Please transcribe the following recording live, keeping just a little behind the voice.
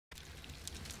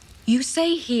You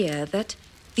say here that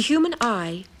the human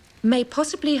eye may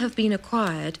possibly have been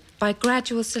acquired by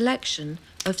gradual selection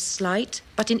of slight,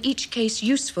 but in each case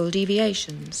useful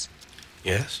deviations.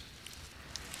 Yes?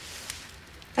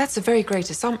 That's a very great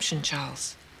assumption,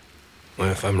 Charles. Well,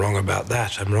 if I'm wrong about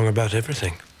that, I'm wrong about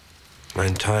everything. My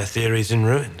entire theory's in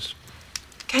ruins.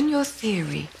 Can your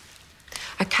theory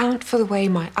account for the way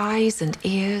my eyes and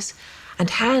ears and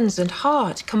hands and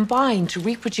heart combine to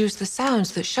reproduce the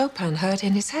sounds that Chopin heard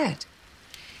in his head?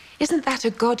 Isn't that a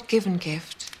God-given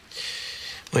gift?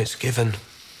 Well, it's given,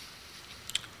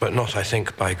 but not, I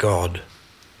think, by God.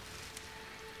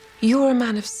 You're a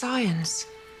man of science.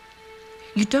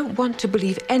 You don't want to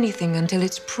believe anything until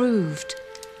it's proved.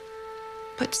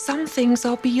 But some things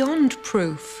are beyond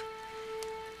proof.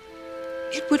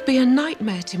 It would be a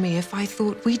nightmare to me if I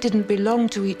thought we didn't belong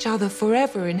to each other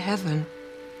forever in heaven.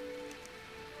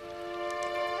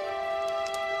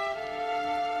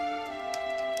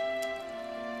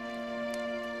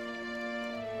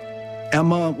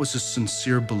 Emma was a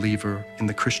sincere believer in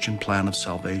the Christian plan of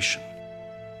salvation,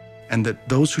 and that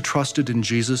those who trusted in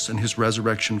Jesus and his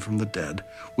resurrection from the dead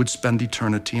would spend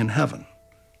eternity in heaven.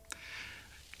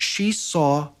 She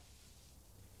saw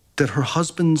that her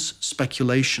husband's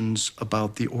speculations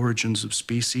about the origins of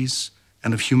species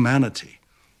and of humanity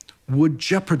would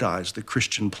jeopardize the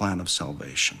Christian plan of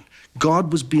salvation.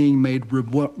 God was being made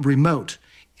remote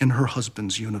in her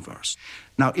husband's universe.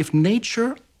 Now, if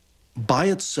nature by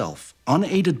itself,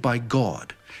 unaided by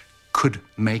God, could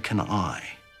make an eye,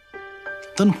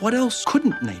 then what else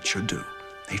couldn't nature do?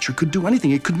 Nature could do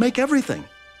anything. It could make everything.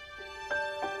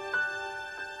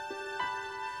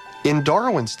 In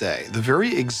Darwin's day, the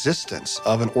very existence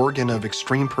of an organ of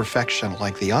extreme perfection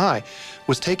like the eye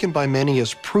was taken by many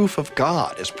as proof of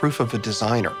God, as proof of a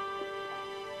designer.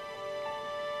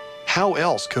 How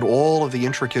else could all of the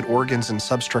intricate organs and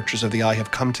substructures of the eye have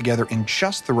come together in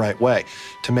just the right way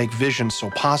to make vision so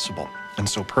possible and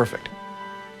so perfect?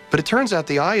 But it turns out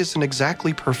the eye isn't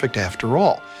exactly perfect after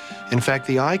all. In fact,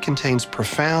 the eye contains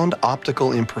profound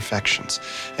optical imperfections,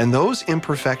 and those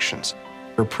imperfections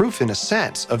are proof, in a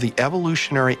sense, of the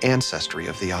evolutionary ancestry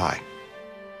of the eye.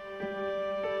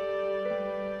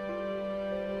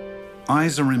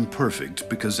 Eyes are imperfect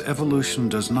because evolution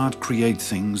does not create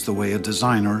things the way a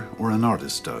designer or an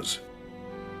artist does.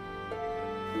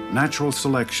 Natural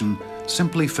selection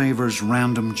simply favors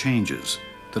random changes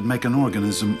that make an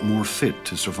organism more fit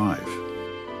to survive.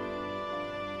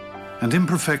 And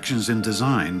imperfections in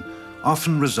design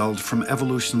often result from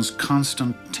evolution's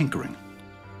constant tinkering.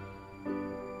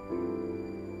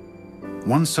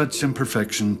 One such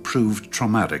imperfection proved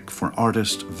traumatic for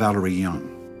artist Valerie Young.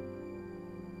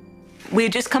 We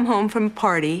had just come home from a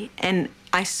party, and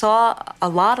I saw a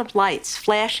lot of lights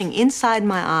flashing inside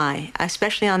my eye,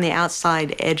 especially on the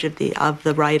outside edge of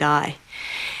the right eye.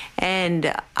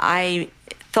 And I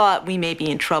thought we may be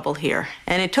in trouble here.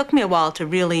 And it took me a while to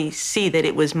really see that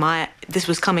this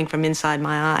was coming from inside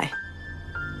my eye.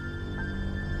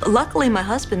 Luckily, my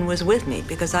husband was with me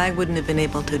because I wouldn't have been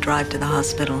able to drive to the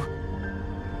hospital.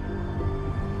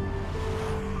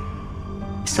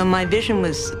 So my vision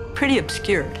was pretty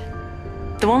obscured.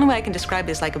 The only way I can describe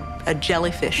it is like a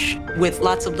jellyfish with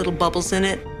lots of little bubbles in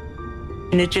it.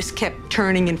 And it just kept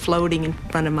turning and floating in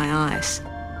front of my eyes.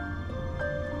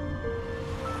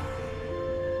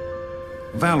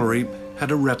 Valerie had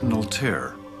a retinal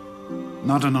tear,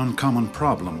 not an uncommon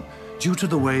problem due to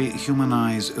the way human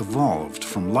eyes evolved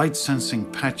from light-sensing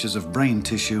patches of brain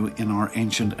tissue in our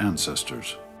ancient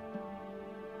ancestors.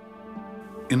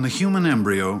 In the human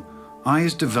embryo,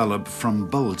 eyes develop from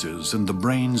bulges in the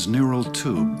brain's neural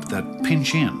tube that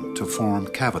pinch in to form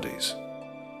cavities.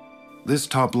 This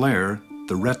top layer,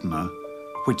 the retina,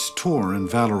 which tore in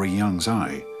Valerie Young's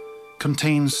eye,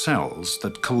 contains cells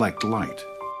that collect light.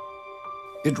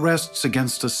 It rests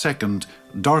against a second,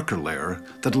 darker layer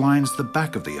that lines the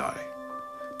back of the eye,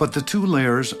 but the two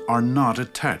layers are not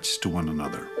attached to one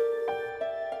another.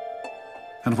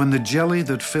 And when the jelly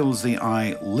that fills the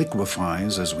eye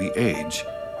liquefies as we age,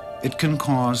 it can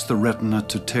cause the retina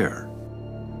to tear.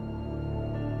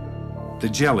 The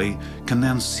jelly can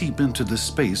then seep into the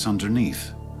space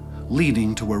underneath,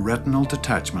 leading to a retinal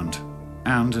detachment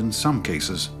and, in some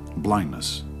cases,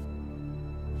 blindness.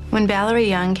 When Valerie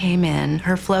Young came in,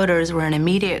 her floaters were an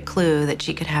immediate clue that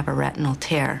she could have a retinal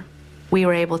tear. We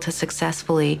were able to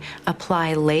successfully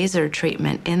apply laser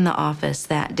treatment in the office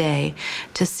that day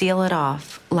to seal it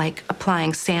off, like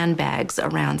applying sandbags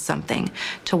around something,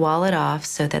 to wall it off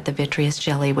so that the vitreous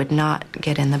jelly would not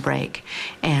get in the break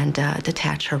and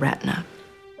detach her retina.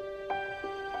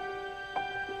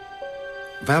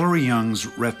 Valerie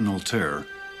Young's retinal tear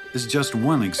is just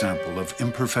one example of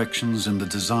imperfections in the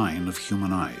design of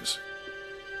human eyes.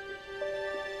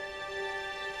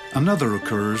 Another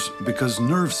occurs because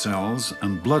nerve cells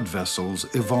and blood vessels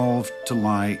evolved to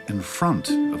lie in front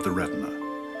of the retina,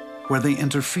 where they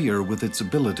interfere with its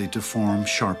ability to form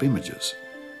sharp images.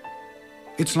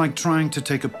 It's like trying to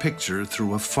take a picture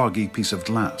through a foggy piece of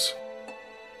glass.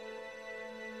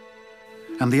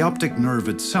 And the optic nerve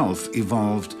itself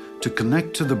evolved to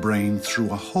connect to the brain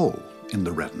through a hole in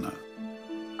the retina.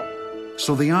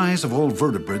 So the eyes of all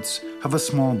vertebrates have a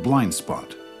small blind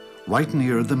spot, right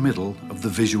near the middle of the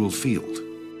visual field.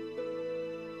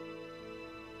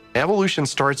 Evolution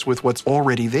starts with what's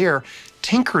already there,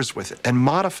 tinkers with it and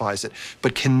modifies it,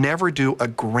 but can never do a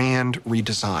grand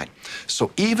redesign.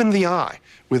 So even the eye,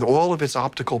 with all of its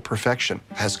optical perfection,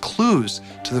 has clues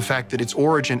to the fact that its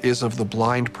origin is of the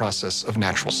blind process of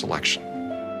natural selection.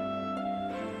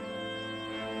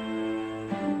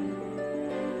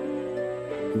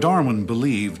 Darwin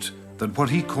believed that what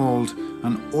he called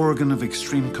an organ of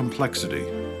extreme complexity,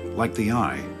 like the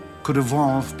eye, could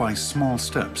evolve by small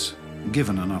steps,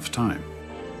 given enough time.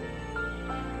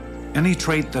 Any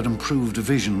trait that improved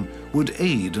vision would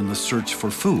aid in the search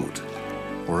for food,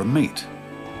 or a mate,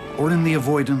 or in the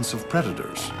avoidance of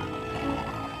predators.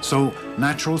 So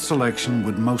natural selection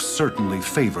would most certainly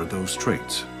favor those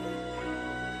traits.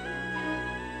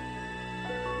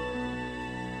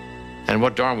 And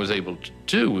what Darwin was able to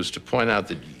do was to point out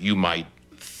that you might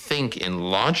think in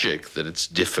logic that it's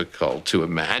difficult to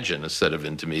imagine a set of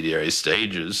intermediary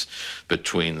stages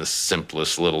between the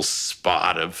simplest little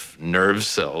spot of nerve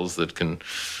cells that can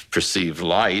perceive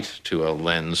light to a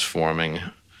lens-forming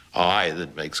eye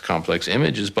that makes complex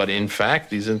images. But in fact,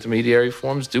 these intermediary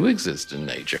forms do exist in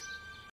nature.